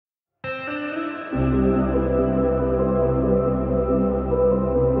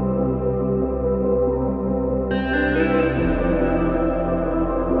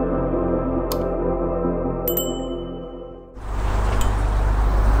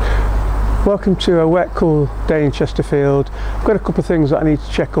Welcome to a wet, cool day in Chesterfield. I've got a couple of things that I need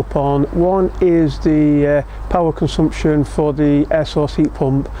to check up on. One is the power consumption for the air source heat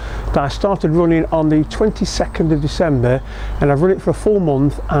pump that I started running on the 22nd of December, and I've run it for a full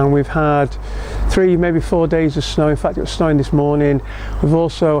month, and we've had 3, maybe 4 days of snow. In fact, it was snowing this morning. We've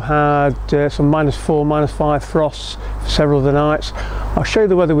also had some -4, -5 frosts for several of the nights. I'll show you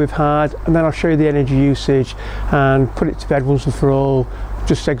the weather we've had, and then I'll show you the energy usage and put it to bed once and for all,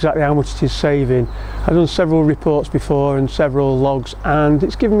 just exactly how much it is saving. I've done several reports before and several logs, and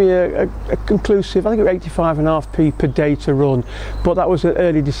it's given me a conclusive, I think it was 85.5p per day to run, but that was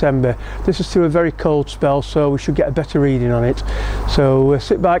early December. This is through a very cold spell, so we should get a better reading on it. So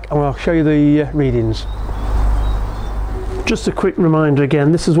sit back and I'll show you the readings. Just a quick reminder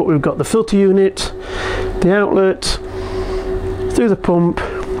again, this is what we've got: the filter unit, the outlet, through the pump,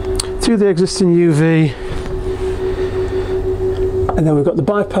 through the existing UV, and then we've got the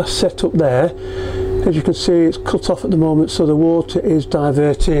bypass set up there. As you can see, it's cut off at the moment, so the water is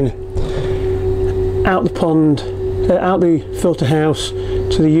diverting out the pond, out the filter house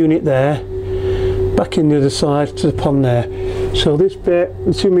to the unit there, back in the other side to the pond there. So this bit,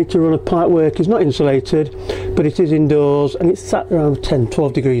 the 2 metre run of pipe work, is not insulated, but it is indoors, and it's sat around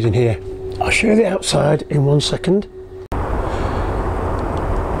 10-12 degrees in here. I'll show you the outside in 1 second.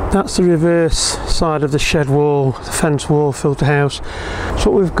 That's the reverse side of the shed wall, the fence wall, filter house. So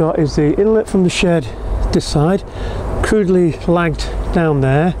what we've got is the inlet from the shed, this side, crudely lagged down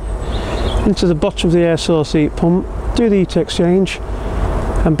there, into the bottom of the air source heat pump, do the heat exchange,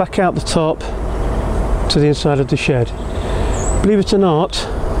 and back out the top to the inside of the shed. Believe it or not,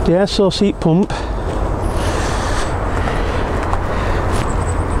 the air source heat pump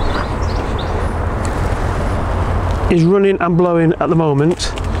is running and blowing at the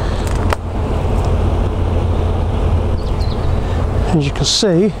moment. As you can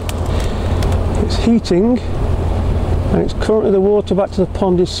see, it's heating, and it's currently, the water back to the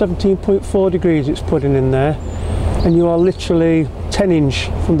pond is 17.4 degrees it's putting in there, and you are literally 10"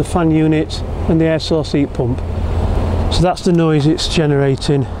 from the fan unit and the air source heat pump. So that's the noise it's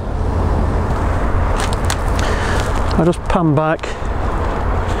generating. I'll just pan back,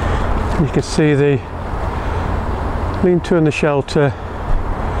 and you can see the lean-to and the shelter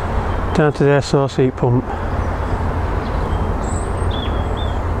down to the air source heat pump.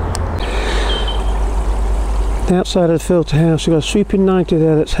 The outside of the filter house, we've got a sweeping 90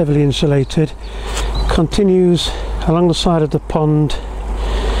 there that's heavily insulated, continues along the side of the pond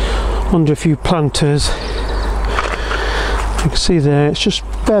under a few planters. You can see there, it's just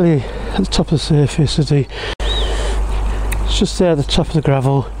barely at the top of the surface of the, it's just there at the top of the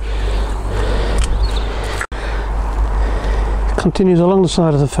gravel. Continues along the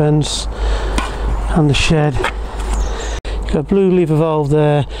side of the fence and the shed. Got a blue lever valve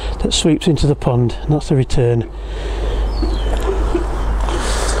there that sweeps into the pond, and that's the return.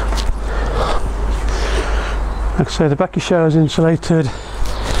 Like I say, the Bakki shower is insulated,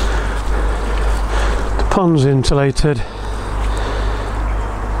 the pond's insulated.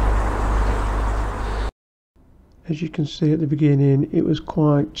 As you can see at the beginning, it was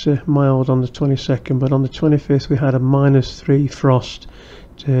quite mild on the 22nd, but on the 25th we had a -3 frost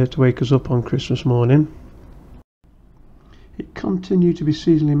to wake us up on Christmas morning. It continued to be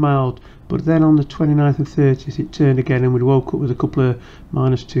seasonally mild, but then on the 29th and 30th it turned again, and we woke up with a couple of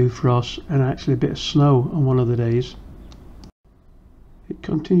 -2 frosts and actually a bit of snow on one of the days. It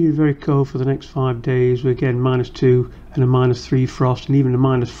continued very cold for the next 5 days, with again -2 and a -3 frost, and even a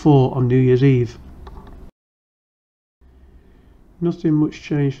 -4 on New Year's Eve. Nothing much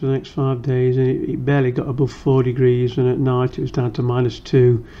changed for the next 5 days, and it barely got above 4 degrees, and at night it was down to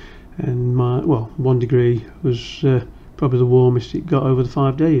 -2, and 1 degree was probably the warmest it got over the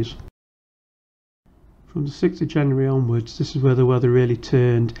 5 days. From the 6th of January onwards, this is where the weather really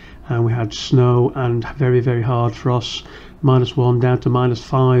turned, and we had snow and very, very hard frosts. -1 down to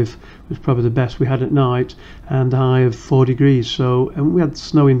 -5 was probably the best we had at night, and a high of 4 degrees. So, and we had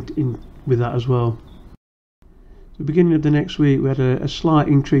snow in with that as well. At the beginning of the next week we had a slight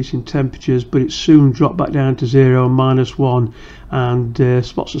increase in temperatures, but it soon dropped back down to 0 and -1, and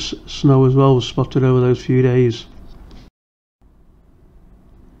spots of snow as well was spotted over those few days.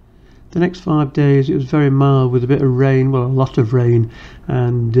 The next 5 days it was very mild with a bit of rain, well, a lot of rain,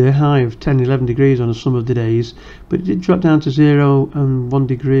 and a high of 10-11 degrees on some of the days, but it did drop down to 0 and 1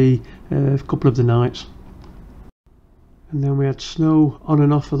 degree a couple of the nights. And then we had snow on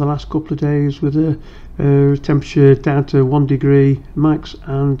and off for the last couple of days, with a temperature down to 1 degree max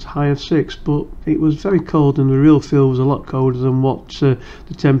and high of 6, but it was very cold, and the real feel was a lot colder than what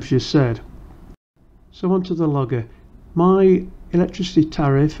the temperature said. So onto the logger. My electricity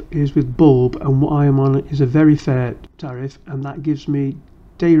tariff is with bulb, and what I am on is a very fair tariff, and that gives me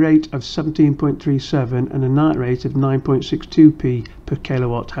day rate of 17.37 and a night rate of 9.62p per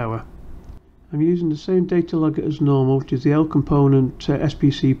kilowatt hour. I'm using the same data logger as normal, which is the L component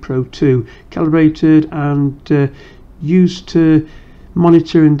SPC Pro 2, calibrated and used to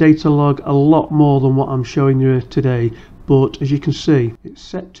monitor and data log a lot more than what I'm showing you today. But as you can see, it's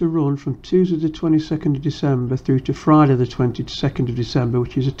set to run from Tuesday the 22nd of December through to Friday the 22nd of December,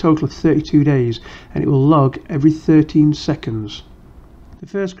 which is a total of 32 days, and it will log every 13 seconds. The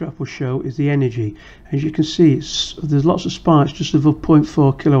first graph will show is the energy. As you can see, there's lots of spikes just above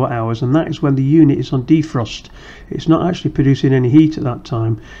 0.4 kilowatt hours, and that is when the unit is on defrost. It's not actually producing any heat at that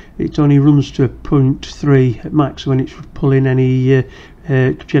time. It only runs to a 0.3 at max when it's pulling any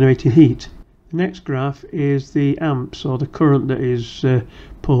generating heat. The next graph is the amps, or the current that is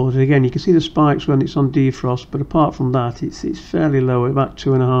pulled. Again, you can see the spikes when it's on defrost, but apart from that, it's fairly low at about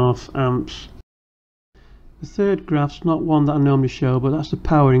 2.5 amps. The third graph's not one that I normally show, but that's the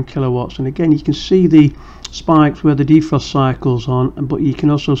power in kilowatts, and again you can see the spikes where the defrost cycle's on, but you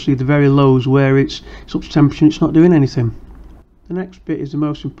can also see the very lows where it's up to temperature and it's not doing anything. The next bit is the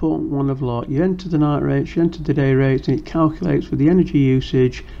most important one of lot. You enter the night rates, you enter the day rates, and it calculates with the energy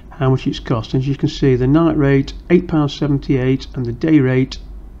usage how much it's cost. As you can see, the night rate £8.78 and the day rate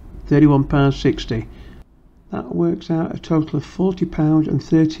 £31.60. That works out a total of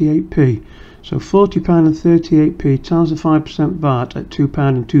 £40.38p. So £40.38 times the 5% VAT at £2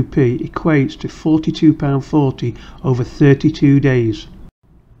 and 2p equates to £42.40 over 32 days.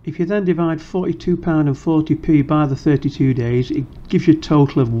 If you then divide £42.40p by the 32 days, it gives you a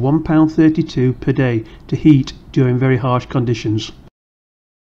total of £1.32 per day to heat during very harsh conditions.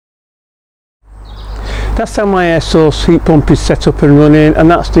 That's how my air source heat pump is set up and running,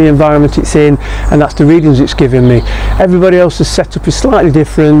 and that's the environment it's in, and that's the readings it's giving me. Everybody else's setup is slightly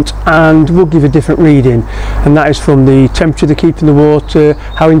different and will give a different reading, and that is from the temperature they keep in the water,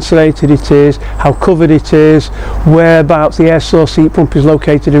 how insulated it is, how covered it is, whereabouts the air source heat pump is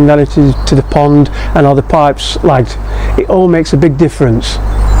located in relation to the pond, and are the pipes lagged. It all makes a big difference.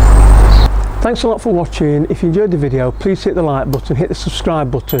 Thanks a lot for watching. If you enjoyed the video, please hit the like button, hit the subscribe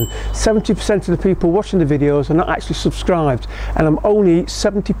button. 70% of the people watching the videos are not actually subscribed, and I'm only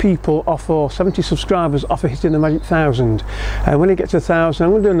 70 people off, or 70 subscribers off of hitting the magic 1,000. And when it gets to 1,000,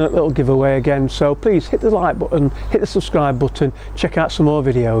 I'm going to do a little giveaway again, so please hit the like button, hit the subscribe button, check out some more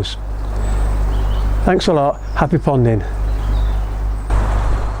videos. Thanks a lot, happy ponding.